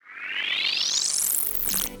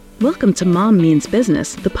Welcome to Mom Means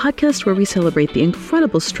Business, the podcast where we celebrate the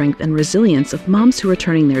incredible strength and resilience of moms who are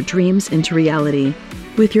turning their dreams into reality.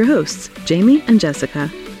 With your hosts, Jamie and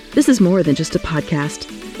Jessica. This is more than just a podcast.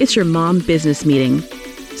 It's your mom business meeting.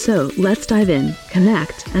 So let's dive in,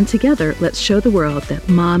 connect, and together let's show the world that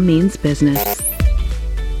mom means business.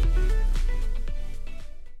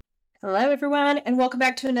 Hello, everyone, and welcome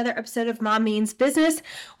back to another episode of Mom Means Business.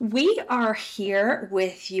 We are here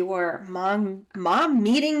with your mom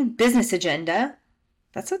meeting business agenda.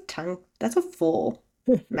 That's a full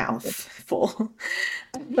mouthful.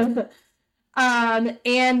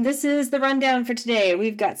 And this is the rundown for today.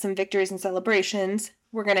 We've got some victories and celebrations.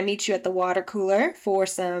 We're going to meet you at the water cooler for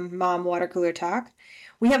some mom water cooler talk.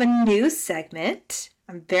 We have a new segment.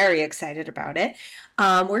 I'm very excited about it.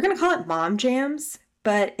 We're going to call it Mom Jams.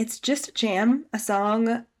 But it's just a jam, a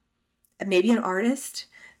song, maybe an artist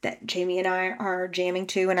that Jamie and I are jamming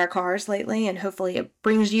to in our cars lately. And hopefully it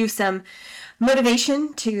brings you some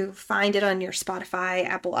motivation to find it on your Spotify,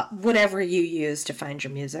 Apple, whatever you use to find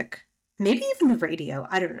your music. Maybe even the radio.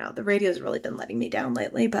 I don't know. The radio's really been letting me down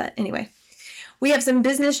lately. But anyway, we have some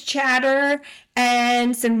business chatter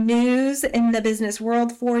and some news in the business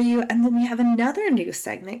world for you. And then we have another news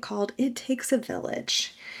segment called It Takes a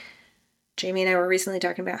Village. Jamie and I were recently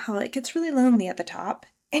talking about how it gets really lonely at the top.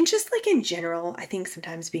 And just like in general, I think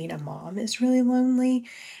sometimes being a mom is really lonely.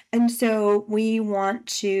 And so we want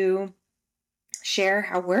to share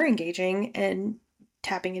how we're engaging and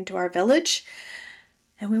tapping into our village.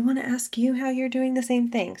 And we want to ask you how you're doing the same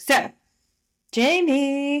thing. So,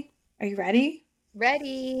 Jamie, are you ready?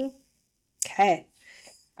 Ready. Okay.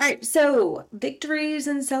 All right. So, victories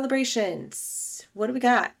and celebrations. What do we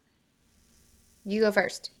got? You go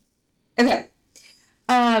first. Okay.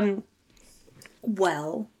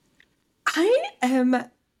 Well, I am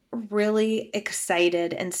really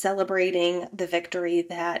excited and celebrating the victory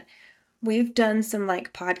that we've done some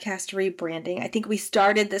podcast rebranding. I think we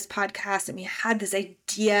started this podcast and we had this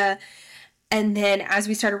idea. And then as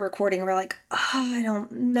we started recording, we're like, oh, I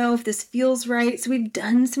don't know if this feels right. So we've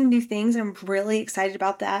done some new things. I'm really excited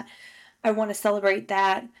about that. I want to celebrate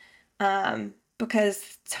that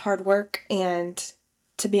because it's hard work, and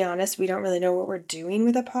to be honest, we don't really know what we're doing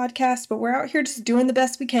with a podcast, but we're out here just doing the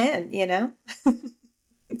best we can, you know?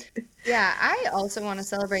 Yeah, I also want to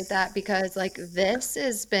celebrate that because this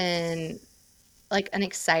has been an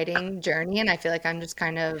exciting journey, and I feel like I'm just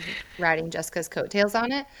kind of riding Jessica's coattails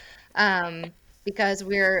on it because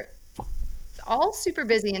we're all super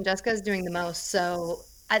busy and Jessica's doing the most. So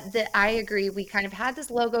I agree. We kind of had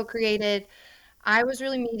this logo created. I was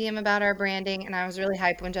really medium about our branding, and I was really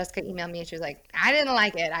hyped when Jessica emailed me. She was like, I didn't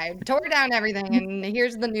like it. I tore down everything, and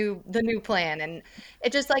here's the new plan. And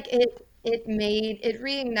it just it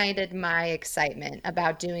reignited my excitement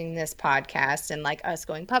about doing this podcast and us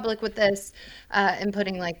going public with this and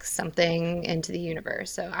putting something into the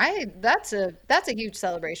universe. So that's a huge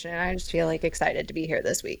celebration, and I just feel excited to be here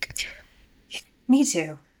this week. Me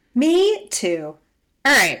too. All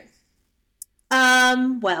right.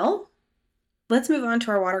 Well, let's move on to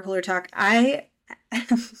our water cooler talk.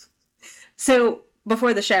 So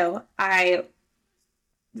before the show, I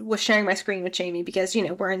was sharing my screen with Jamie because,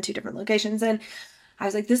 we're in two different locations. And I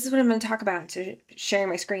was like, this is what I'm going to talk about. So sharing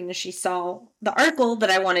my screen, and she saw the article that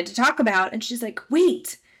I wanted to talk about. And she's like,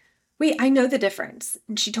 wait, I know the difference.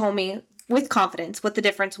 And she told me with confidence what the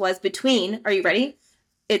difference was between, are you ready?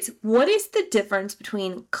 What is the difference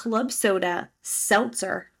between club soda,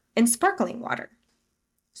 seltzer, and sparkling water?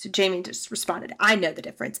 So Jamie just responded, I know the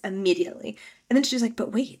difference immediately. And then she's like,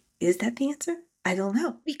 but wait, is that the answer? I don't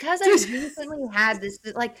know. Because I recently had this,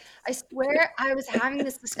 I swear I was having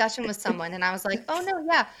this discussion with someone and I was like, oh no,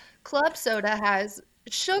 yeah, club soda has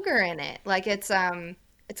sugar in it. It's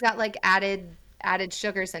got added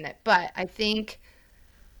sugars in it. But I think,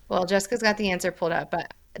 well, Jessica's got the answer pulled up,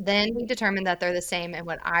 but then we determined that they're the same. And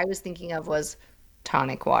what I was thinking of was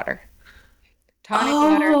tonic water. Tonic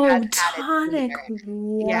water.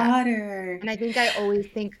 Yeah. And I think I always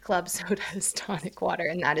think club soda is tonic water,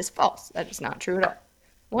 and that is false. That is not true at all.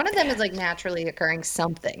 One of them is naturally occurring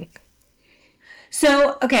something.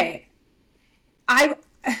 So, okay. I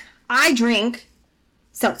drink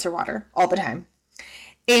seltzer water all the time.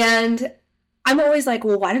 And I'm always like,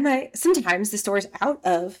 well, why don't sometimes the store's out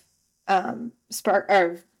of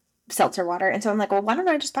seltzer water. And so I'm like, well, why don't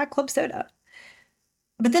I just buy club soda?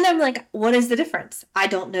 But then I'm like, what is the difference? I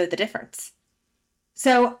don't know the difference.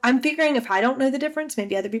 So I'm figuring if I don't know the difference,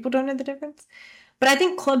 maybe other people don't know the difference. But I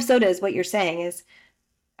think club soda is what you're saying is,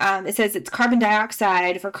 it says it's carbon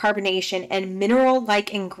dioxide for carbonation and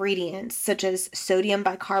mineral-like ingredients such as sodium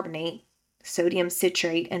bicarbonate sodium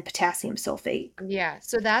citrate, and potassium sulfate. Yeah,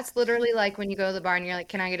 so that's literally like when you go to the bar and you're like,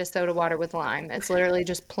 "Can I get a soda water with lime?" It's literally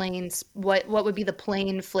just plain what would be the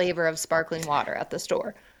plain flavor of sparkling water at the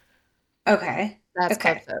store. Okay. That's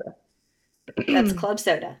club Okay. soda. That's club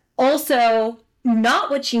soda. Also, not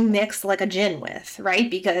what you mix like a gin with, right?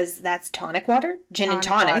 Because that's tonic water, gin and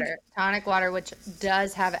tonic. Tonic water, which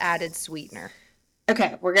does have added sweetener.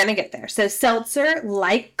 Okay, we're going to get there. So seltzer,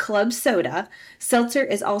 like club soda, seltzer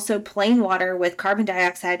is also plain water with carbon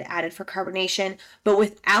dioxide added for carbonation, but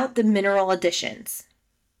without the mineral additions.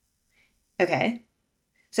 Okay.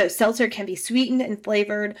 So seltzer can be sweetened and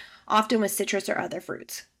flavored, often with citrus or other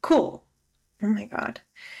fruits. Cool. Oh my God.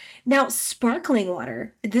 Now, sparkling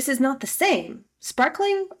water, this is not the same.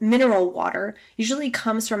 Sparkling mineral water usually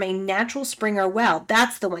comes from a natural spring or well.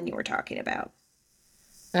 That's the one you were talking about.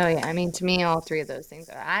 Oh yeah, I mean, to me, all three of those things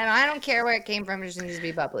are. I don't care where it came from. It just needs to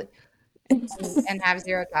be bubbly and have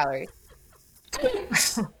 0 calories.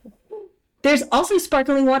 There's also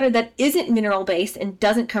sparkling water that isn't mineral based and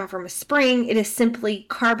doesn't come from a spring. It is simply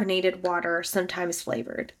carbonated water, sometimes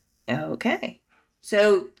flavored. Okay.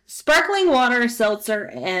 So sparkling water,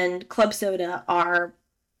 seltzer, and club soda are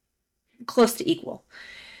close to equal.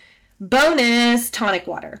 Bonus, tonic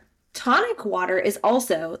water. Tonic water is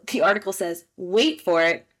also, the article says, wait for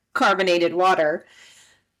it, carbonated water.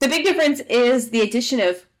 The big difference is the addition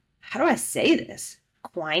of, how do I say this?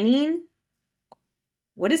 Quinine?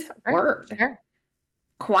 What is that word? Sure.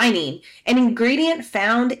 Quinine, an ingredient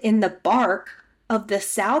found in the bark of the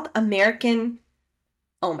South American,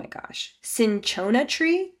 oh my gosh, cinchona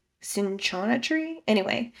tree? Cinchona tree?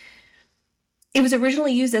 Anyway, it was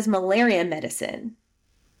originally used as malaria medicine.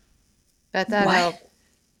 Bet that helped.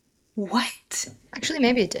 What? Actually,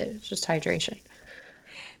 maybe it did. It's just hydration.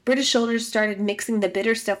 British soldiers started mixing the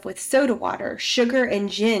bitter stuff with soda water, sugar, and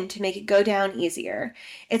gin to make it go down easier.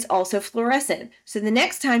 It's also fluorescent. So the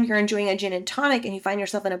next time you're enjoying a gin and tonic and you find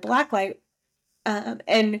yourself in a blacklight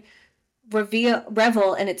and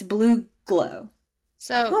revel in its blue glow.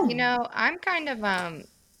 So, I'm kind of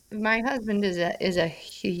my husband is a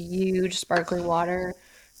huge sparkling water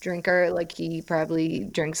drinker. Like he probably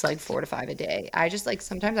drinks like 4 to 5 a day. I just like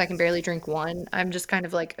sometimes I can barely drink one. I'm just kind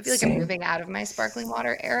of like I feel like I'm moving out of my sparkling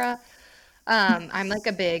water era. I'm like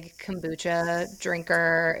a big kombucha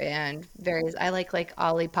drinker and I like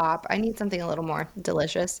Olipop. I need something a little more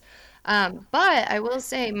delicious. But I will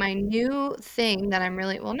say my new thing that I'm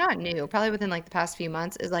really, well, not new, probably within like the past few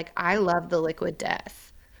months is like I love the Liquid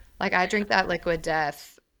Death. Like I drink that Liquid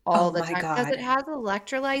Death all the time because it has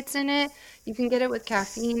electrolytes in it. You can get it with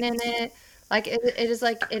caffeine in it. Like it is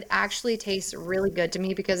like it actually tastes really good to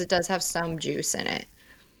me because it does have some juice in it.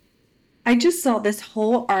 I just saw this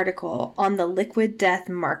whole article on the Liquid Death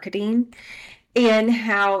marketing and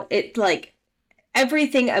how it like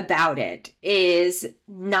everything about it is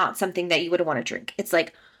not something that you would want to drink. It's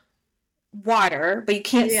like water, but you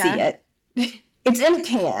can't see it. It's in a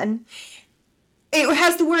can. It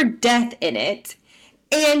has the word death in it.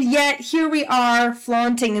 And yet here we are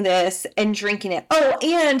flaunting this and drinking it. Oh,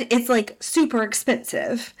 and it's like super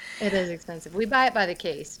expensive. It is expensive. We buy it by the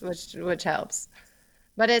case, which helps.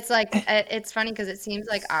 But it's like it's funny because it seems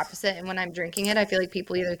like opposite. And when I'm drinking it, I feel like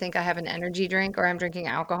people either think I have an energy drink or I'm drinking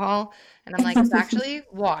alcohol. And I'm like, it's actually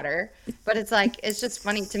water. But it's like, it's just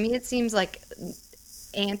funny. To me, it seems like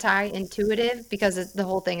anti-intuitive because the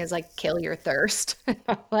whole thing is like kill your thirst.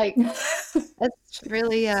 Like, it's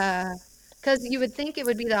really, because you would think it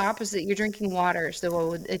would be the opposite. You're drinking water,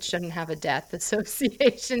 so it shouldn't have a death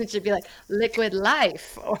association. It should be like liquid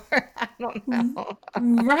life, or I don't know.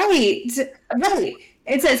 Right.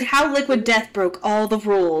 It says how Liquid Death broke all the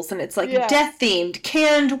rules, and it's like death themed,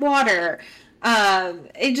 canned water.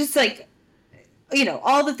 It just like,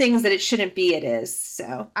 all the things that it shouldn't be, it is.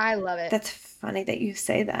 So I love it. That's funny that you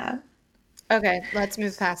say that. Okay, let's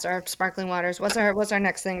move past our sparkling waters. What's our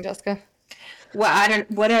next thing, Jessica? Well,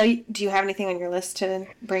 do you have anything on your list to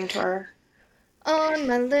bring to our? On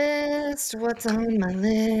my list, what's on my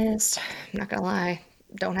list? I'm not gonna lie,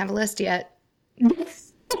 don't have a list yet.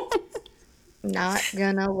 Not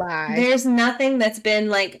gonna lie. There's nothing that's been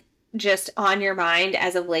like just on your mind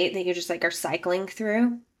as of late that you just like are cycling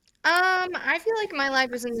through? I feel like my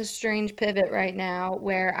life is in this strange pivot right now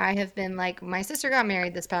where I have been like, my sister got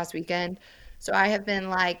married this past weekend, so I have been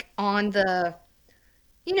like on the,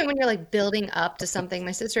 when you're like building up to something.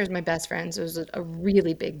 My sister is my best friend, so it was a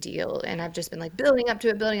really big deal, and I've just been like building up to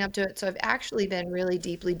it. So I've actually been really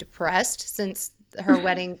deeply depressed since her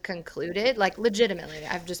wedding concluded. Like legitimately,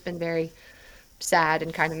 I've just been very sad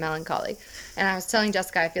and kind of melancholy. And I was telling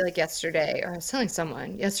Jessica, I feel like yesterday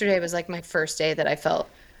was like my first day that I felt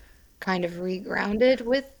kind of regrounded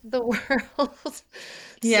with the world. So,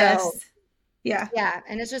 Yes. Yeah. yeah,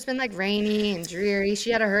 and it's just been like rainy and dreary.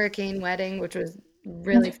 She had a hurricane wedding, which was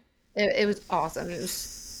really, it was awesome. It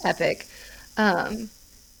was epic. Um,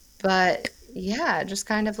 but yeah, just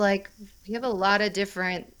kind of like we have a lot of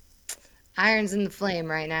different irons in the flame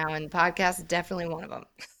right now, and podcast is definitely one of them.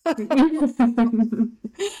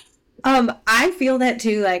 I feel that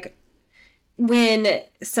too, like when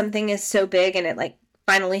something is so big and it like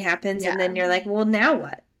finally happens and then Yeah, you're like, well, now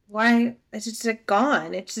what? Why? It's just like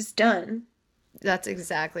gone. It's just done. that's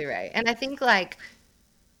exactly right. And I think like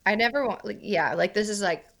I never want like yeah, like this is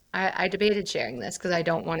like I debated sharing this because I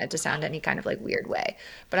don't want it to sound any kind of like weird way.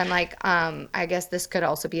 But I'm like, I guess this could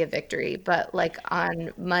also be a victory. But like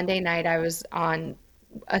on Monday night I was on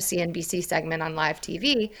a CNBC segment on live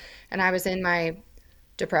TV and I was in my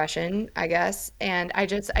depression, I guess, and I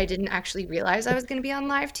didn't actually realize I was going to be on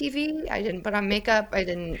live TV. I didn't put on makeup. I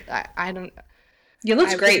don't You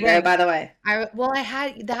looked I was great though, wearing by the way. well, I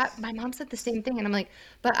had that. My mom said the same thing, and I'm like,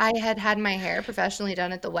 but I had had my hair professionally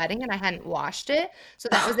done at the wedding, and I hadn't washed it, so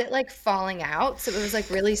that was it, like falling out. So it was like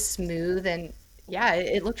really smooth, and yeah,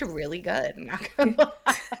 it looked really good. I'm not gonna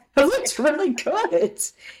lie. It looks really good.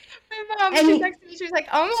 My mom, she And texted me. She was like,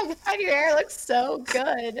 "Oh my God, your hair looks so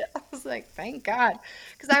good." I was like, "Thank God,"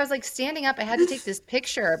 because I was like standing up. I had to take this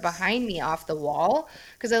picture behind me off the wall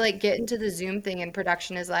because I like get into the Zoom thing, and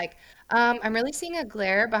production is like, "I'm really seeing a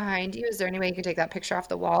glare behind you. Is there any way you can take that picture off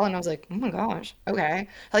the wall?" And I was like, "Oh my gosh, okay."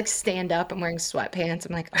 I like stand up. I'm wearing sweatpants.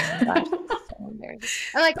 I'm like, "Oh my gosh, this is so embarrassing."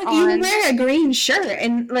 I'm like but you on, wear a green shirt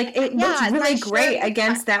and like it looks yeah, my really shirt great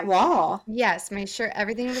against that wall. yes, my shirt,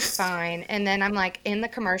 everything was fine. And then I'm like in the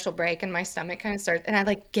commercial break and my stomach kind of starts, and I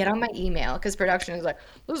like get on my email because production is like,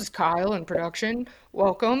 "This is Kyle in production.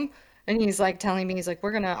 Welcome." And he's like telling me, he's like,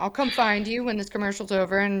 I'll come find you when this commercial's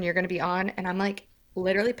over and you're going to be on. And I'm like,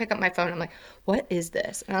 literally pick up my phone. I'm like, what is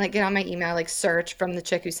this? And I like get on my email, like search from the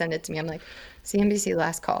chick who sent it to me. I'm like, CNBC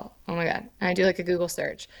last call. Oh my God. And I do like a Google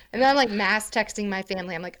search. And then I'm like mass texting my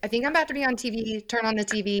family. I'm like, I think I'm about to be on TV. Turn on the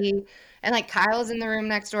TV. And like Kyle's in the room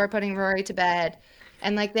next door putting Rory to bed.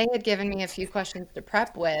 And like they had given me a few questions to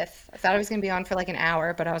prep with. I thought I was going to be on for like an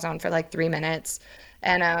hour, but I was on for like 3 minutes.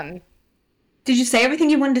 And Did you say everything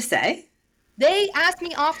you wanted to say? they asked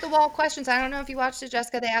me off the wall questions. I don't know if you watched it,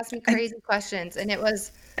 Jessica. They asked me crazy questions, and it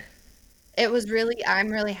was really I'm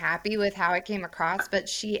really happy with how it came across. But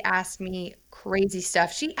she asked me crazy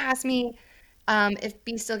stuff. She asked me if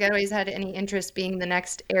Be Still Getaways had any interest being the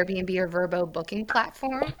next Airbnb or Vrbo booking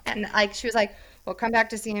platform, and like she was like, "Well, come back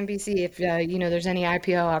to CNBC if there's any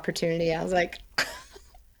IPO opportunity." I was like,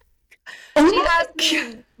 Oh she my asked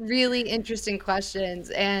God. me really interesting questions,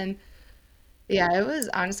 and yeah, it was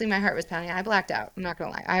honestly my heart was pounding. I blacked out. I'm not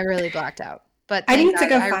gonna lie. I really blacked out. But I thank need to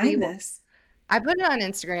God go find this. I put it on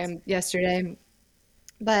Instagram yesterday,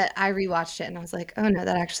 but I rewatched it and I was like, oh no,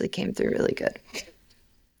 that actually came through really good.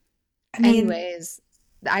 I mean, Anyways,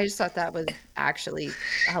 I just thought that was actually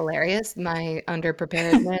hilarious, my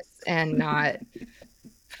underpreparedness and not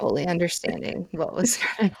fully understanding what was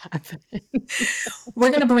going to happen. we're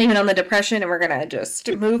going to blame it on the depression and we're going to just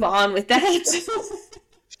move on with that.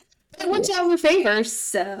 It worked out in favor,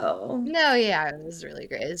 so No, yeah, it was really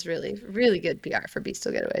great. It's really, really good PR for Be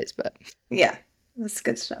Still Getaways, but yeah, that's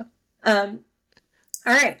good stuff. All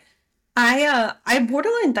right. I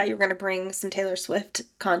borderline thought you were going to bring some Taylor Swift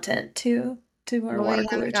content to our water we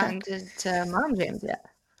cooler haven't gotten check. to Mom Jams yet.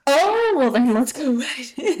 Oh, well then let's go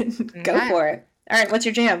right in. Go Okay. for it. All right, what's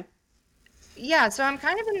your jam? Yeah, so I'm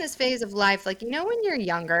kind of in this phase of life, like, when you're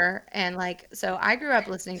younger and like, so I grew up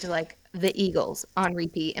listening to like the Eagles on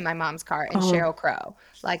repeat in my mom's car and Oh, Sheryl Crow.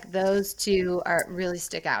 Like those two are really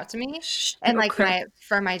stick out to me. And Sheryl like Crow.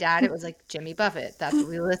 for my dad, it was like Jimmy Buffett. That's what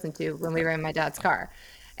we listened to when we were in my dad's car.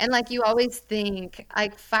 And like you always think,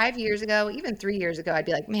 like 5 years ago, even 3 years ago, I'd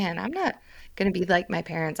be like, man, I'm not gonna be like my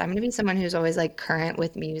parents. I'm gonna be someone who's always like current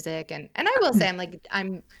with music. And I will say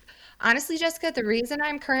I'm honestly, Jessica, the reason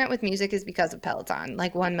I'm current with music is because of Peloton,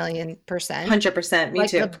 like 1,000,000%. 100%, me Like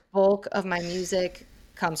too. the bulk of my music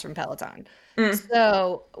comes from Peloton. Mm.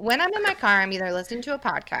 So when I'm in my car, I'm either listening to a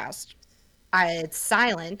podcast, it's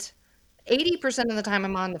silent. 80% of the time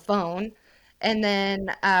I'm on the phone, and then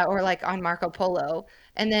or like on Marco Polo.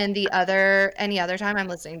 And then any other time I'm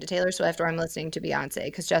listening to Taylor Swift or I'm listening to Beyonce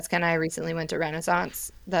because Jessica and I recently went to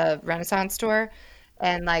the Renaissance tour,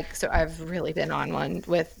 and like so I've really been on one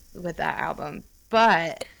with that album.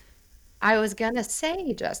 But I was gonna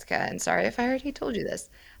say, Jessica, and sorry if I already told you this,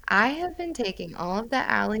 I have been taking all of the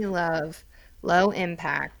Ally Love low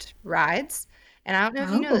impact rides. And I don't know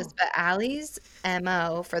if you know this, Oh. but Allie's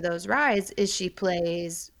MO for those rides is she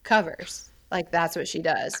plays covers. Like that's what she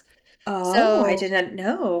does. Oh, I So didn't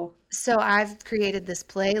know. so I've created this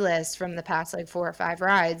playlist from the past like 4 or 5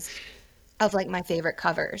 rides of like my favorite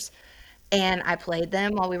covers. And I played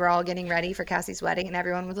them while we were all getting ready for Cassie's wedding, and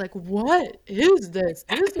everyone was like, "What is this?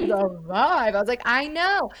 This is a vibe." I was like, "I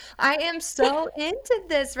know. I am so into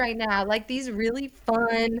this right now. Like these really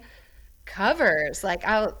fun covers.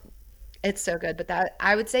 It's so good." But that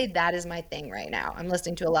I would say that is my thing right now. I'm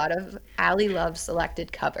listening to a lot of Allie Love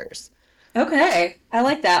selected covers. Okay, I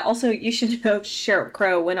like that. Also, you should know Sheryl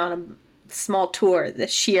Crow went on a small tour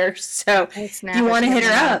this year, so Oh if you snap! I want should to get hit my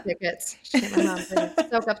her mom up. tickets. Should get my mom tickets.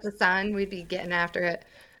 Soak up the sun. We'd be getting after it.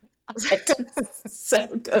 So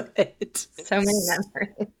good. So many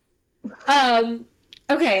memories. Um,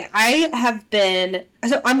 okay, I have been,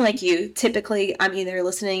 so I'm like you. Typically, I'm either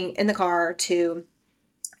listening in the car to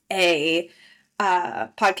a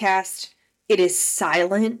podcast, it is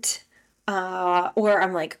silent, or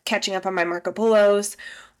I'm like catching up on my Marco Polos,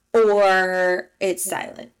 or it's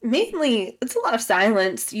silent. Mainly, it's a lot of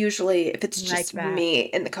silence, usually, if it's Like just that. me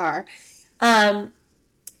in the car. Um,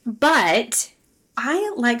 but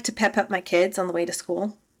I like to pep up my kids on the way to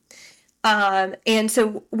school. And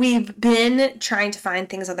so we've been trying to find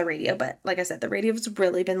things on the radio, but like I said, the radio's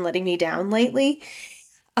really been letting me down lately.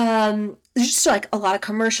 There's just like a lot of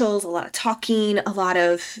commercials, a lot of talking, a lot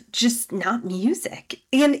of just not music.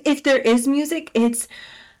 And if there is music, it's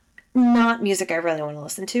not music I really want to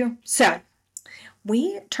listen to. So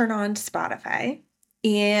we turn on Spotify,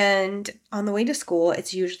 and on the way to school,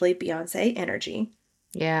 it's usually Beyonce Energy.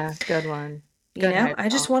 Yeah, good one. You Good know, hype I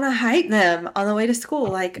just song. want to hype them on the way to school.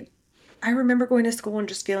 Like, I remember going to school and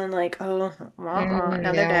just feeling like, oh,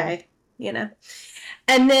 another Yeah. day, you know?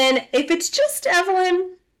 And then if it's just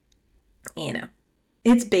Evelyn, you know,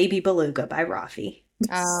 it's Baby Beluga by Rafi.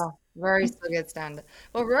 Oh, Rory still gets down to.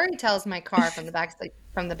 Well, Rory tells my car from the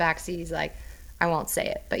back seat. He's like, I won't say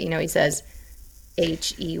it, but he says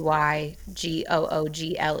HEYGOOGLE,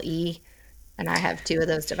 and I have two of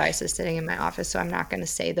those devices sitting in my office, so I'm not going to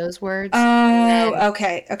say those words. And then Oh,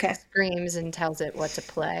 okay, okay. screams and tells it what to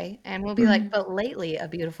play, and we'll be like, but lately a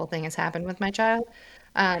beautiful thing has happened with my child.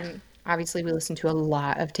 Obviously, we listen to a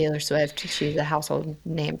lot of Taylor Swift. She's a household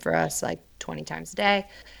name for us, like 20 times a day.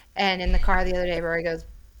 And in the car the other day, Rory goes,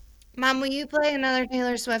 Mom, will you play another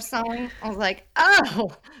Taylor Swift song? I was like,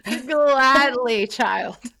 oh, gladly,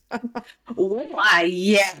 child. Why,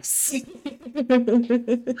 yes.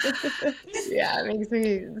 Yeah, it makes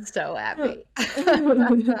me so happy.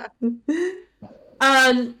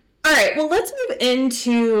 All right, well, let's move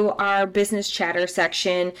into our business chatter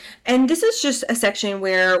section. And this is just a section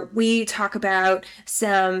where we talk about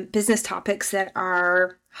some business topics that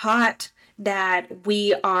are hot, that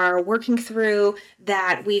we are working through,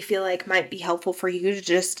 that we feel like might be helpful for you to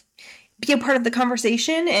just be a part of the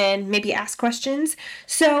conversation and maybe ask questions.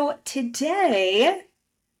 So today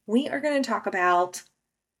we are going to talk about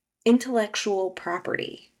intellectual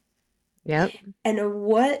property. Yep. And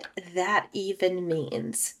what that even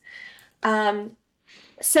means.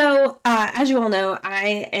 So, as you all know,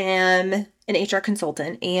 I am an HR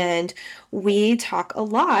consultant, and we talk a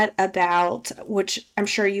lot about, which I'm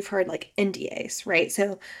sure you've heard, like NDAs, right?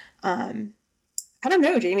 So, I don't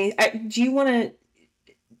know, Jamie, do you want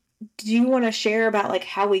to share about like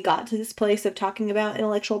how we got to this place of talking about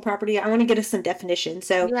intellectual property? I want to get us some definition.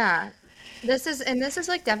 So, Yeah. This is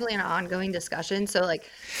like definitely an ongoing discussion. So like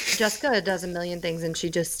Jessica does a million things and she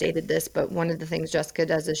just stated this, but one of the things Jessica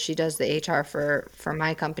does is she does the HR for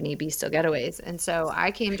my company, Be Still Getaways. And so I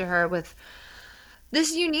came to her with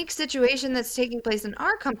this unique situation that's taking place in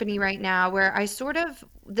our company right now where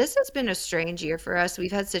this has been a strange year for us.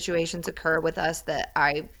 We've had situations occur with us that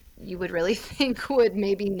you would really think would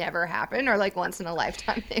maybe never happen, or like once in a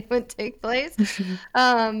lifetime they would take place.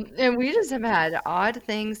 And we just have had odd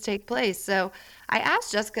things take place. So I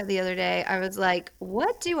asked Jessica the other day, I was like,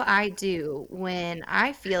 what do I do when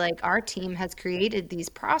I feel like our team has created these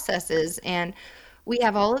processes and we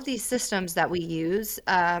have all of these systems that we use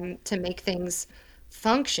to make things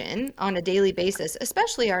function on a daily basis,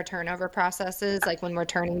 especially our turnover processes, like when we're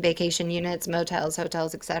turning vacation units, motels,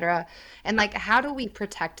 hotels, etc. And like, how do we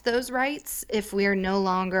protect those rights if we're no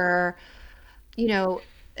longer,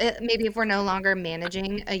 maybe if we're no longer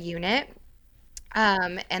managing a unit?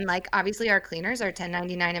 And like, obviously our cleaners are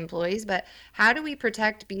 1099 employees, but how do we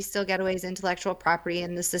protect Be Still Getaways intellectual property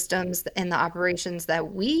and the systems and the operations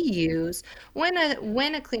that we use when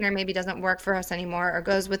a cleaner maybe doesn't work for us anymore or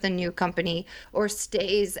goes with a new company or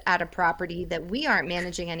stays at a property that we aren't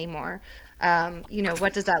managing anymore?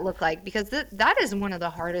 What does that look like? Because that is one of the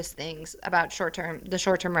hardest things about the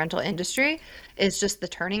short-term rental industry is just the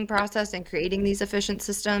turning process and creating these efficient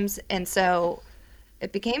systems. And so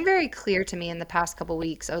it became very clear to me in the past couple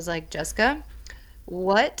weeks. I was like, Jessica,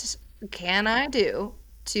 what can I do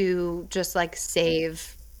to just like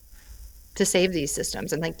save these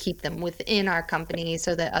systems and like keep them within our company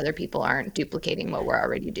so that other people aren't duplicating what we're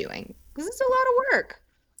already doing? Because it's a lot of work.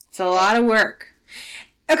 It's a lot of work.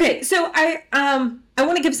 Okay, so I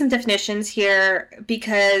want to give some definitions here,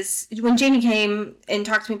 because when Jamie came and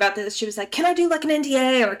talked to me about this, she was like, "Can I do like an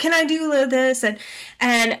NDA, or can I do this?"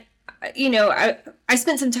 And you know, I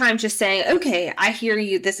spent some time just saying, "Okay, I hear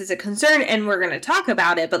you. This is a concern, and we're going to talk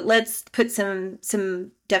about it, but let's put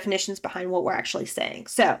some definitions behind what we're actually saying."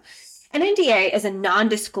 So, an NDA is a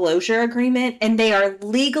non-disclosure agreement, and they are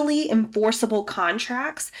legally enforceable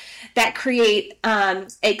contracts that create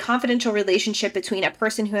a confidential relationship between a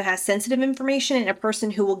person who has sensitive information and a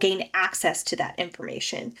person who will gain access to that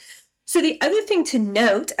information. So the other thing to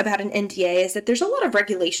note about an NDA is that there's a lot of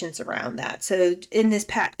regulations around that. So in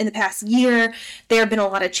the past year, there have been a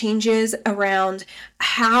lot of changes around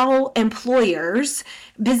how employers,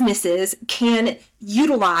 businesses can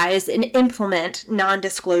utilize and implement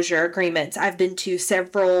non-disclosure agreements. I've been to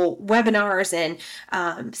several webinars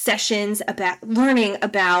and sessions about learning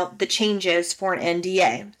about the changes for an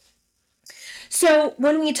NDA. So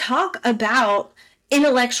when we talk about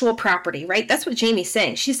intellectual property, right? That's what Jamie's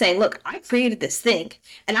saying. She's saying, look, I created this thing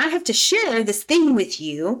and I have to share this thing with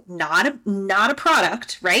you, not a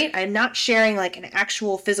product, right? I'm not sharing like an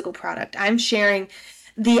actual physical product. I'm sharing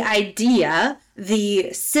the idea,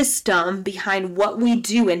 the system behind what we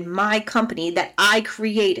do in my company that I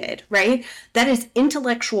created, right? That is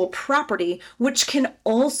intellectual property, which can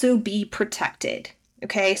also be protected.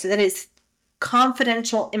 Okay, so that is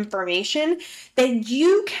confidential information that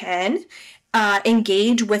you can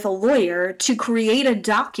engage with a lawyer to create a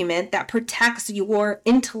document that protects your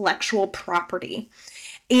intellectual property.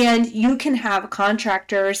 And you can have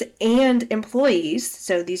contractors and employees.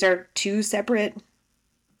 So these are two separate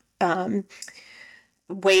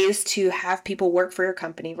ways to have people work for your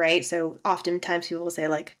company, right? So oftentimes people will say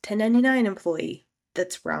like 1099 employee.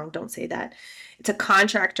 That's wrong. Don't say that. It's a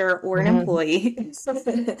contractor or an employee.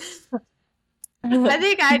 I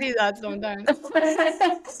think I do that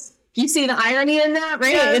sometimes. You see the irony in that,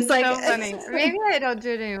 right? Yeah, it's like so funny. Maybe I don't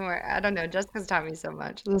do it anymore. I don't know. Jessica's taught me so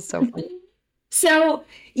much. This is so funny. So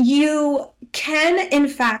you can, in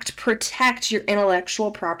fact, protect your intellectual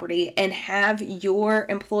property and have your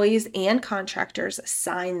employees and contractors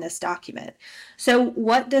sign this document. So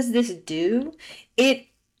what does this do? It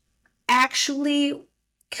actually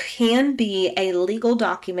can be a legal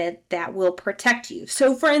document that will protect you.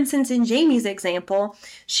 So for instance, in Jamie's example,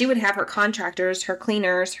 she would have her contractors, her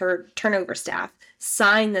cleaners, her turnover staff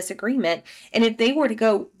sign this agreement. And if they were to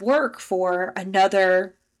go work for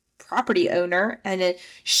another property owner and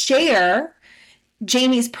share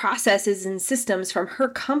Jamie's processes and systems from her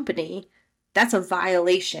company, that's a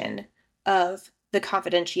violation of the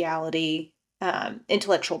confidentiality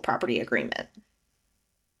intellectual property agreement.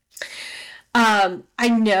 I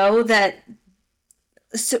know that,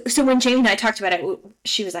 so when Jamie and I talked about it,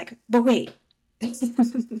 she was like, but wait,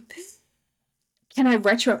 can I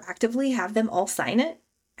retroactively have them all sign it?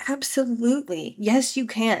 Absolutely. Yes, you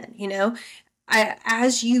can. You know,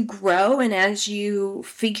 as you grow and as you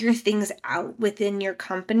figure things out within your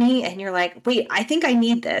company and you're like, wait, I think I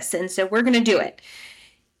need this. And so we're going to do it.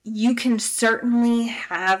 You can certainly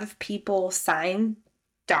have people sign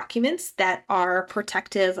documents that are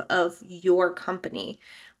protective of your company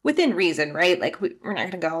within reason, right? Like we're not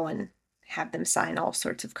going to go and have them sign all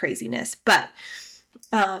sorts of craziness, but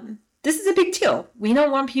this is a big deal. We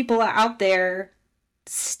don't want people out there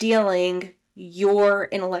stealing your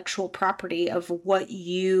intellectual property of what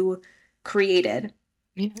you created.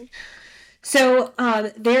 Mm-hmm. So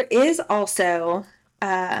there is also,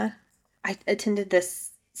 I attended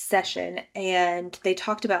this session and they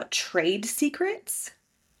talked about trade secrets.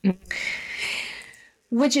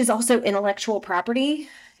 Which is also intellectual property.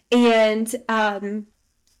 And I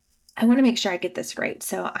want to make sure I get this right.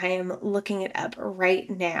 So I am looking it up right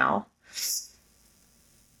now.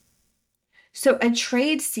 So a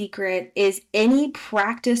trade secret is any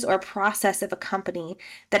practice or process of a company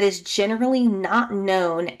that is generally not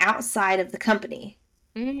known outside of the company.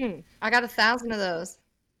 I got 1,000 of those.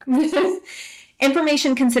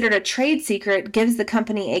 Information considered a trade secret gives the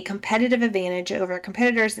company a competitive advantage over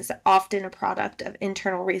competitors. It's often a product of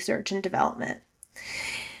internal research and development.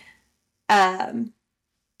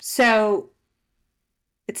 So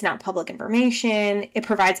it's not public information. It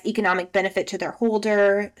provides economic benefit to their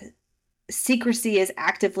holder. Secrecy is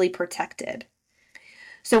actively protected.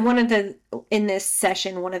 So in this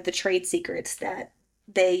session, one of the trade secrets that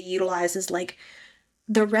they utilize is like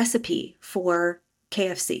the recipe for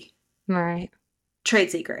KFC. Right. Trade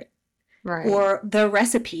secret. Right. Or the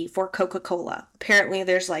recipe for Coca-Cola. Apparently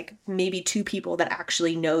there's like maybe 2 people that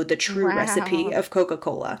actually know the true recipe Wow. of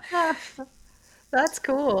Coca-Cola. That's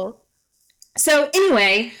cool. So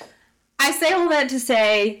anyway, I say all that to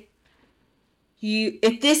say,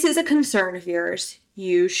 if this is a concern of yours,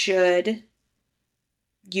 you could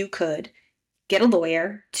get a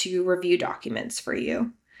lawyer to review documents for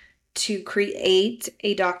you, to create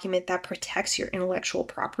a document that protects your intellectual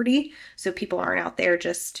property so people aren't out there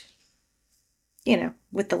just,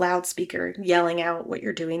 with the loudspeaker yelling out what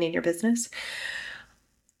you're doing in your business.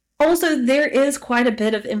 Also, there is quite a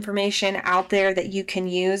bit of information out there that you can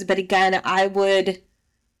use, but again, I would,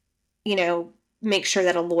 make sure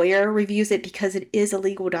that a lawyer reviews it because it is a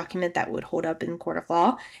legal document that would hold up in court of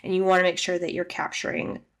law, and you want to make sure that you're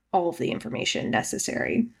capturing all of the information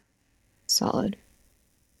necessary. Solid.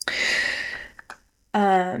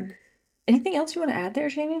 Anything else you want to add there,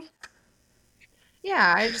 Jamie?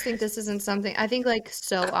 Yeah, I just think this isn't something, I think like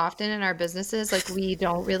so often in our businesses, like we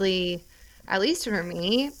don't really, at least for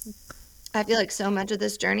me, I feel like so much of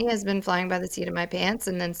this journey has been flying by the seat of my pants,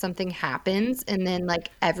 and then something happens, and then like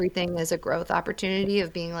everything is a growth opportunity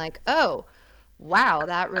of being like, oh, wow,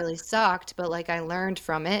 that really sucked, but like I learned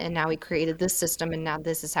from it, and now we created this system, and now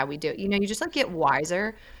this is how we do it. You just like get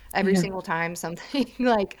wiser every single time something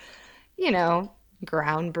like,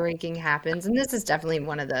 groundbreaking happens, and this is definitely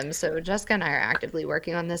one of them. So Jessica and I are actively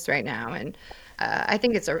working on this right now, and I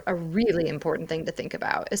think it's a really important thing to think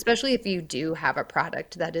about, especially if you do have a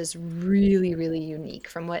product that is really, really unique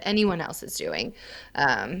from what anyone else is doing.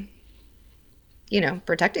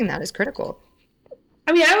 Protecting that is critical.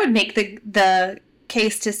 I mean, I would make the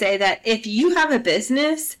case to say that if you have a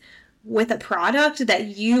business with a product that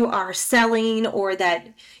you are selling or that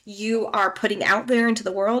you are putting out there into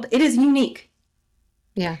the world, it is unique.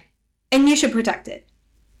 Yeah. And you should protect it.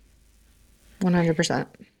 100%.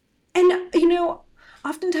 And,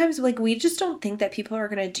 oftentimes, like, we just don't think that people are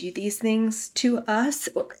going to do these things to us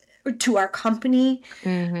or to our company.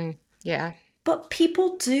 Mm-hmm. Yeah. But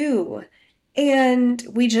people do. And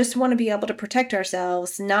we just want to be able to protect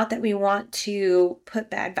ourselves. Not that we want to put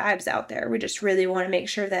bad vibes out there. We just really want to make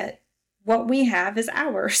sure that what we have is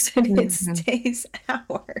ours and it stays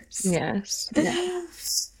ours. Yes. Yeah.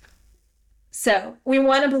 So we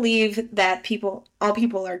want to believe that all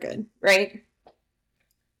people are good, right?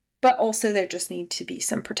 But also there just need to be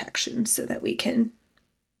some protection so that we can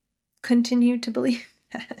continue to believe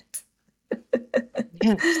that.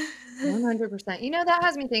 Yes. 100%. That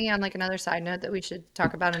has me thinking on like another side note that we should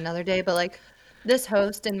talk about another day, but like this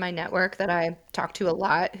host in my network that I talk to a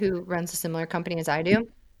lot who runs a similar company as I do,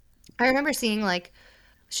 I remember seeing like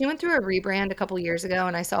she went through a rebrand a couple years ago,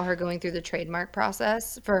 and I saw her going through the trademark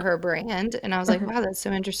process for her brand, and I was like, wow, that's so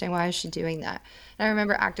interesting. Why is she doing that? And I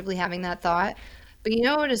remember actively having that thought. But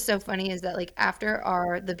what is so funny is that like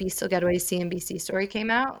after the Be Still Getaways CNBC story came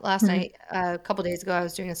out last night, a couple days ago, I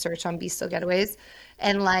was doing a search on Be Still Getaways,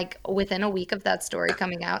 and like within a week of that story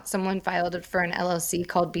coming out, someone filed it for an LLC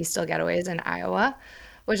called Be Still Getaways in Iowa,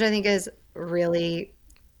 which I think is really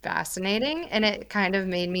fascinating, and it kind of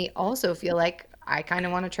made me also feel like I kind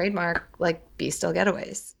of want to trademark like Be Still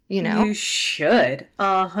Getaways, You should,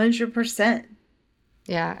 100%.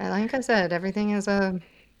 Yeah, and like I said, everything is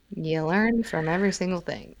you learn from every single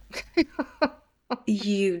thing.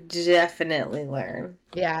 You definitely learn.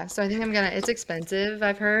 Yeah, so I think it's expensive,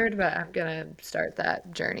 I've heard, but I'm gonna start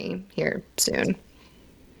that journey here soon.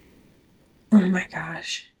 Oh my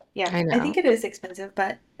gosh. Yeah, I know. I think it is expensive,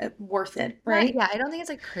 but worth it, right? Yeah, I don't think it's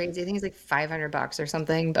like crazy. I think it's like $500 or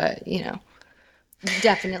something, but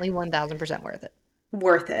definitely 1000% worth it.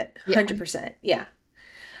 Worth it. 100%. Yeah.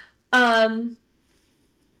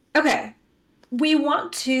 Okay. We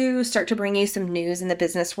want to start to bring you some news in the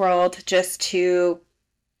business world just to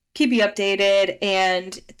keep you updated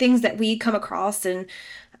and things that we come across and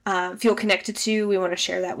feel connected to. We want to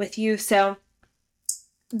share that with you. So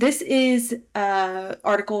this is an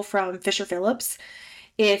article from Fisher Phillips.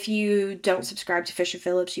 If you don't subscribe to Fisher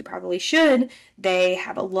Phillips, you probably should. They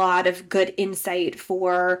have a lot of good insight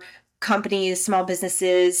for companies, small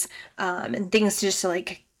businesses, and things just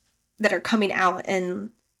like that are coming out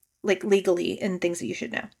and like legally and things that you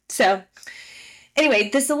should know. So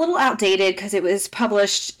anyway, this is a little outdated because it was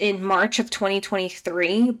published in March of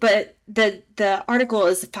 2023, but the article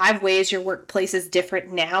is 5 ways your workplace is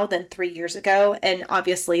different now than 3 years ago. And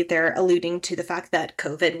obviously they're alluding to the fact that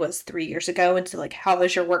COVID was 3 years ago. And so like, how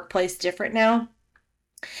is your workplace different now?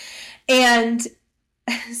 And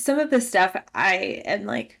some of the stuff I am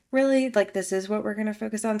like, really? Like, this is what we're going to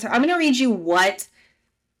focus on? So I'm going to read you what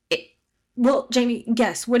Well, Jamie,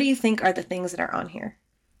 guess, what do you think are the things that are on here?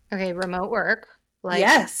 Okay, remote work, like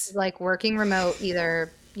Yes. working remote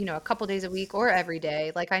either, a couple days a week or every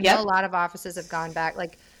day. Like I know a Yep. lot of offices have gone back.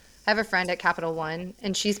 Like I have a friend at Capital One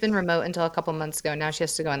and she's been remote until a couple months ago. Now she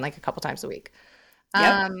has to go in like a couple times a week.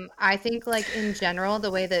 Yep. I think like in general,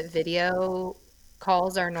 the way that video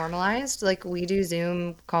calls are normalized, like we do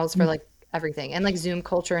Zoom calls for like everything and like Zoom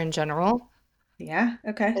culture in general. Yeah.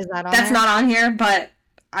 Okay. Is that on That's there? not on here, but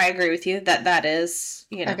I agree with you that that is,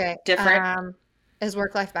 Okay. different. Is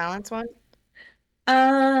work-life balance one?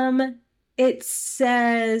 Um, it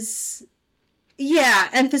says, yeah,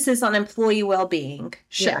 emphasis on employee well-being.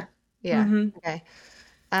 Yeah. Sure. Yeah. Mm-hmm. Okay.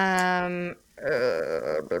 Um,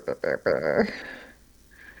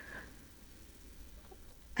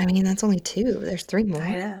 I mean, that's only two. There's three I more.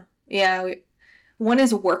 know. Yeah. One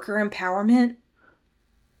is worker empowerment.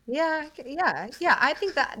 Yeah, yeah. I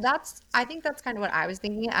think that's kind of what I was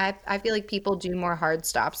thinking. I feel like people do more hard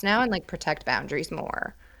stops now and like protect boundaries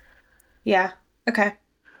more. Yeah. Okay.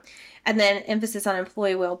 And then emphasis on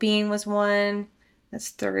employee well-being was one. That's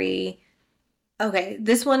three. Okay,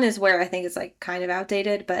 this one is where I think it's like kind of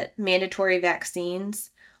outdated, but mandatory vaccines.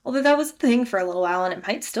 Although that was a thing for a little while, and it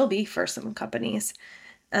might still be for some companies.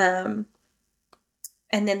 Um,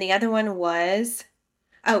 and then the other one was,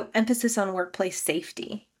 oh, emphasis on workplace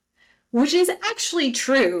safety, which is actually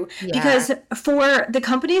true Yeah, because for the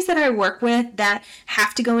companies that I work with that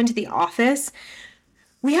have to go into the office,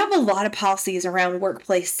 we have a lot of policies around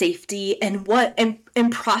workplace safety and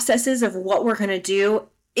and processes of what we're going to do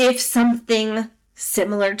if something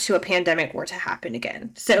similar to a pandemic were to happen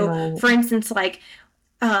again. So, right. for instance, like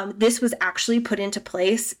this was actually put into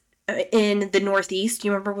place in the Northeast.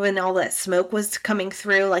 You remember when all that smoke was coming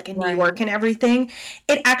through, like in New Right. York and everything?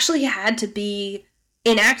 It actually had to be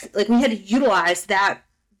enacted. Like we had to utilize that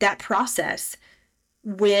process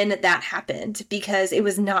when that happened because it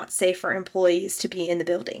was not safe for employees to be in the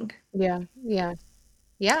building. Yeah, yeah.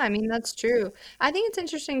 Yeah, I mean, that's true. I think it's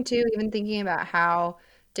interesting too, even thinking about how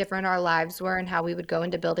different our lives were and how we would go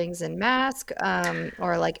into buildings in mask,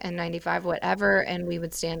 or like N95, whatever, and we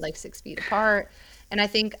would stand like 6 feet apart. And I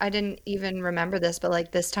think I didn't even remember this, but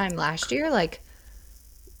like this time last year, like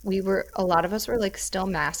a lot of us were like still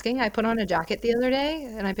masking. I put on a jacket the other day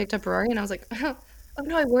and I picked up Rory and I was like, oh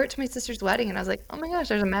no, I wore it to my sister's wedding. And I was like, oh my gosh,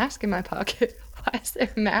 there's a mask in my pocket. Why is there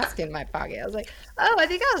a mask in my pocket? I was like, oh, I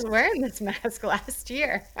think I was wearing this mask last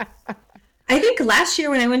year. I think last year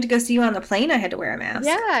when I went to go see you on the plane, I had to wear a mask.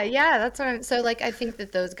 Yeah, yeah, that's what I'm. So, like, I think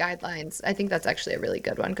that those guidelines, I think that's actually a really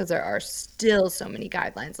good one because there are still so many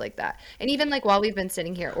guidelines like that. And even like while we've been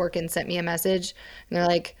sitting here, Orkin sent me a message and they're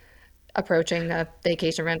like, approaching a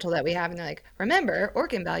vacation rental that we have, and they're like, remember,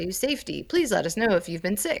 Orkin values safety. Please let us know if you've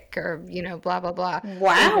been sick or, blah, blah, blah.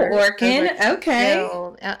 Wow, I was Orkin. like, Okay.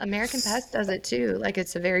 yo, American Pest does it too. Like,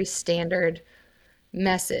 it's a very standard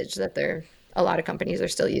message that a lot of companies are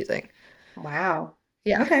still using. Wow.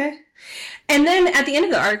 Yeah. Okay. And then at the end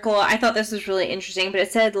of the article, I thought this was really interesting, but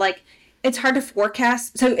it said like it's hard to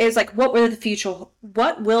forecast. So it's like what will the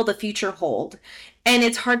future hold? And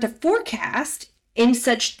it's hard to forecast in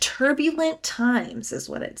such turbulent times is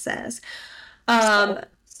what it says. Um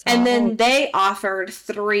So, and so then they offered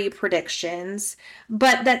three predictions,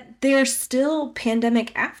 but that there's still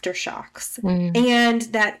pandemic aftershocks mm, and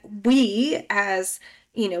that we as,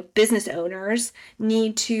 business owners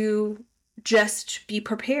need to just be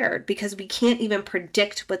prepared because we can't even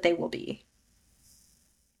predict what they will be.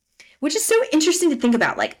 Which is so interesting to think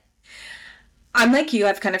about. Like, I'm like you,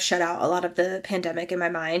 I've kind of shut out a lot of the pandemic in my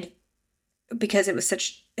mind because it was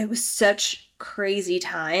such crazy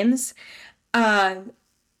times. Um,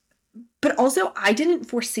 but also I didn't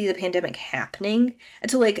foresee the pandemic happening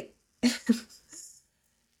until like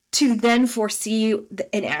to then foresee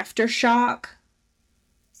an aftershock.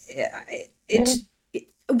 yeah,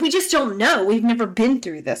 We just don't know. We've never been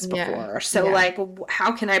through this yeah, before. So yeah, like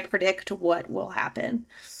how can I predict what will happen?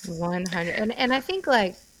 100. And I think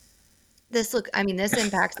like I mean, this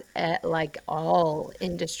impacts like all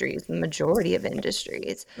industries, the majority of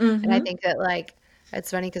industries. And I Mhm. think that like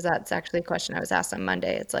it's funny because that's actually a question I was asked on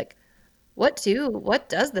Monday. It's like, what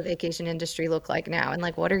does the vacation industry look like now? And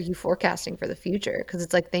like, what are you forecasting for the future? Because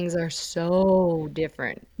it's like things are so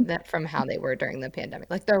different from how they were during the pandemic.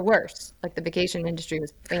 Like they're worse. Like the vacation industry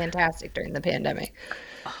was fantastic during the pandemic.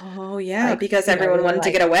 Oh yeah, Like, because we everyone were wanted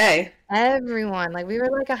to like get away. everyone, like we were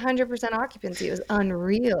like 100% occupancy. It was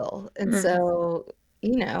unreal. And Mhm. so,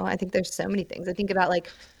 I think there's so many things. I think about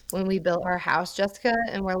like when we built our house, Jessica,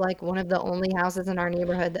 and we're like one of the only houses in our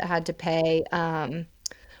neighborhood that had to pay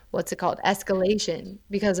what's it called? Escalation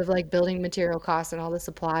because of like building material costs and all the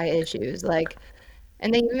supply issues. Like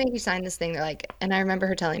And they even make you sign this thing. They're like, and I remember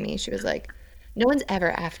her telling me, she was like, no one's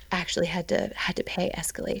ever actually had to pay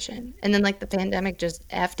escalation. And then like the pandemic just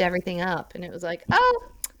effed everything up. And it was like, oh,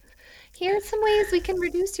 here's some ways we can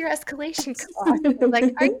reduce your escalation costs.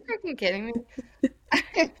 Like, are you freaking kidding me?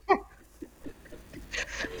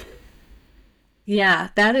 Yeah,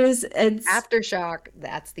 it's aftershock.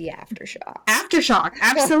 That's the aftershock. Aftershock,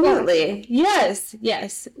 absolutely. Yes.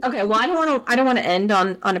 Okay, well, I don't want to end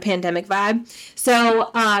on a pandemic vibe. So,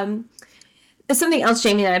 something else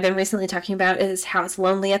Jamie and I have been recently talking about is how it's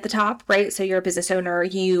lonely at the top, right? So you're a business owner,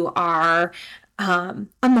 you are a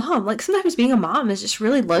mom. Like sometimes being a mom is just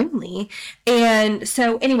really lonely. And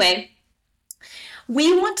so anyway,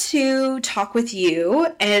 we want to talk with you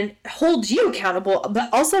and hold you accountable, but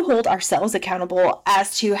also hold ourselves accountable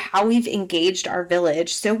as to how we've engaged our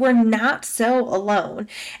village so we're not so alone.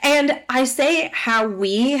 And I say how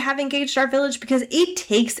we have engaged our village because it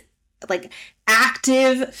takes like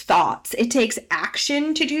active thoughts. It takes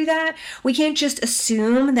action to do that. We can't just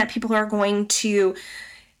assume that people are going to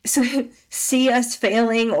see us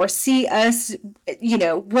failing or see us,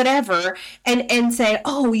 whatever, and say,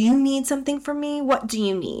 oh, you need something from me? What do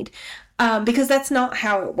you need? Because that's not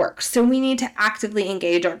how it works. So we need to actively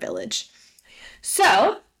engage our village.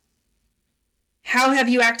 So, how have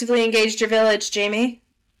you actively engaged your village, Jamie?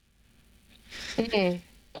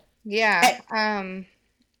 Yeah.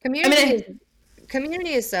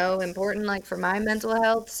 Community is so important, like for my mental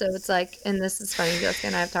health. So it's like, and this is funny, Jessica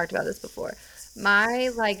and I have talked about this before. My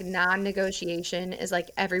like non-negotiation is like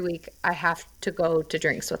every week I have to go to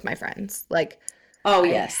drinks with my friends. Like, oh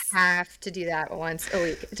yes, I have to do that once a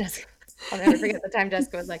week. Jessica, I'll never forget the time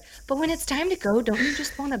Jessica was like, "But when it's time to go, don't you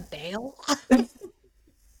just want to bail?" I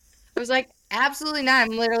was like, "Absolutely not!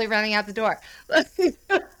 I'm literally running out the door."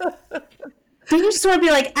 Do you just want to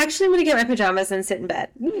be like, actually, I'm going to get my pajamas and sit in bed?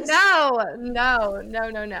 No.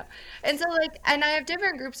 And so like, and I have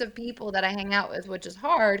different groups of people that I hang out with, which is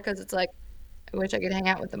hard because it's like, I wish I could hang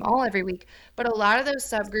out with them all every week. But a lot of those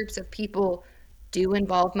subgroups of people do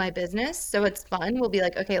involve my business. So it's fun. We'll be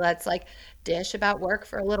like, okay, let's like dish about work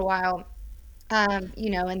for a little while. And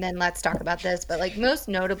then let's talk about this. But like most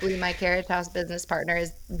notably, my Carriage House business partner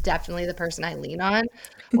is definitely the person I lean on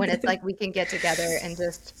when it's like we can get together and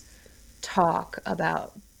just talk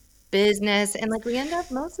about business. And like we end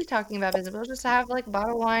up mostly talking about business. We'll just have like a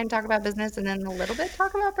bottle of wine, talk about business, and then a little bit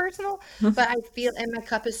talk about personal. But I feel, and my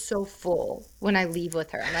cup is so full when I leave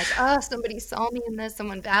with her. I'm like, oh, somebody saw me in this.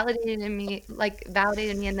 Someone validated me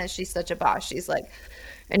in this. She's such a boss. She's like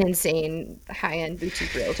an insane high-end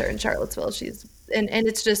boutique realtor in Charlottesville. And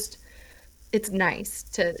it's just, it's nice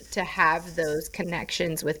to have those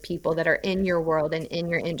connections with people that are in your world and in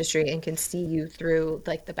your industry and can see you through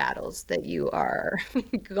like the battles that you are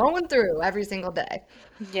going through every single day.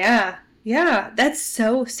 Yeah. That's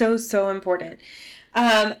so, so, so important.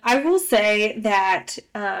 I will say that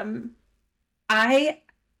I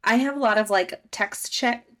have a lot of like text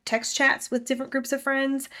chats with different groups of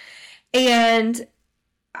friends, and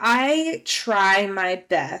I try my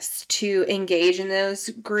best to engage in those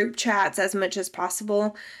group chats as much as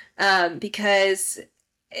possible, because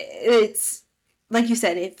it's, like you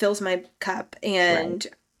said, it fills my cup and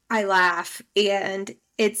right. I laugh and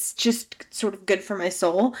it's just sort of good for my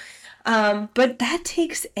soul. But that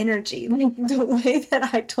takes energy. Like the way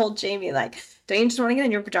that I told Jamie, like, don't you just want to get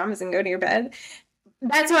in your pajamas and go to your bed?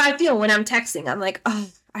 That's how I feel when I'm texting. I'm like, oh,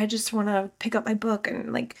 I just want to pick up my book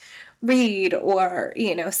and like read or,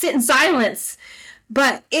 sit in silence.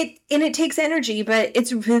 But it takes energy, but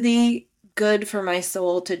it's really good for my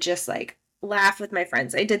soul to just like laugh with my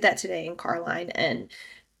friends. I did that today in Carline, and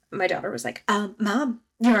my daughter was like, Mom,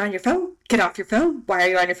 you're on your phone. Get off your phone. Why are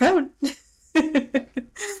you on your phone?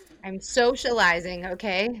 I'm socializing,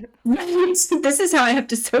 okay? Right. This is how I have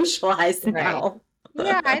to socialize now.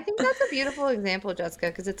 Yeah, I think that's a beautiful example, Jessica,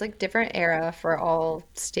 because it's like different era for all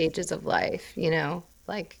stages of life,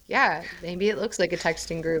 Like, yeah, maybe it looks like a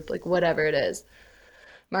texting group, like whatever it is.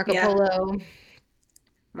 Marco Polo.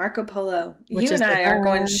 You and I are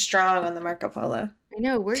going strong on the Marco Polo. I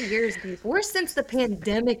know, we're years deep. We're since the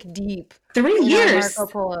pandemic deep. 3 years.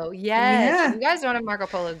 Marco Polo. Yes. Yeah. If you guys don't have Marco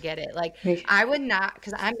Polo, get it. Like, I would not,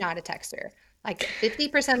 because I'm not a texter. Like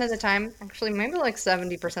 50% of the time, actually maybe like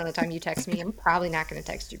 70% of the time you text me, I'm probably not going to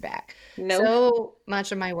text you back. Nope. So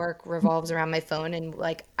much of my work revolves around my phone, and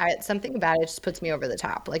like something about it just puts me over the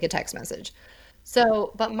top, like a text message.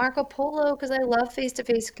 So, but Marco Polo, because I love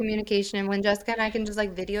face-to-face communication, and when Jessica and I can just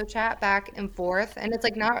like video chat back and forth, and it's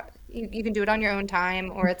like not, you can do it on your own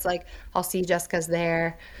time, or it's like, I'll see Jessica's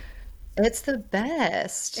there. It's the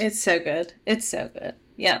best. It's so good.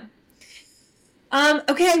 Yeah.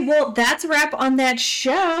 Okay, well, that's a wrap on that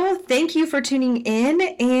show. Thank you for tuning in,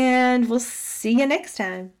 and we'll see you next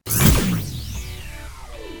time.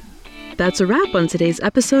 That's a wrap on today's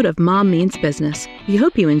episode of Mom Means Business. We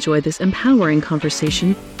hope you enjoyed this empowering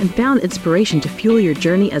conversation and found inspiration to fuel your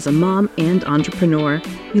journey as a mom and entrepreneur.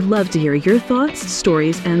 We'd love to hear your thoughts,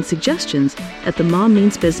 stories, and suggestions at the Mom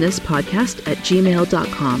Means Business podcast at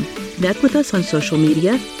gmail.com. Connect with us on social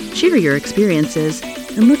media, share your experiences,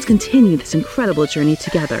 and let's continue this incredible journey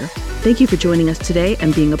together. Thank you for joining us today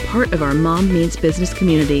and being a part of our Mom Means Business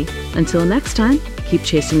community. Until next time, keep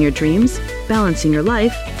chasing your dreams, balancing your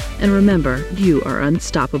life, and remember, you are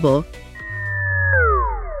unstoppable.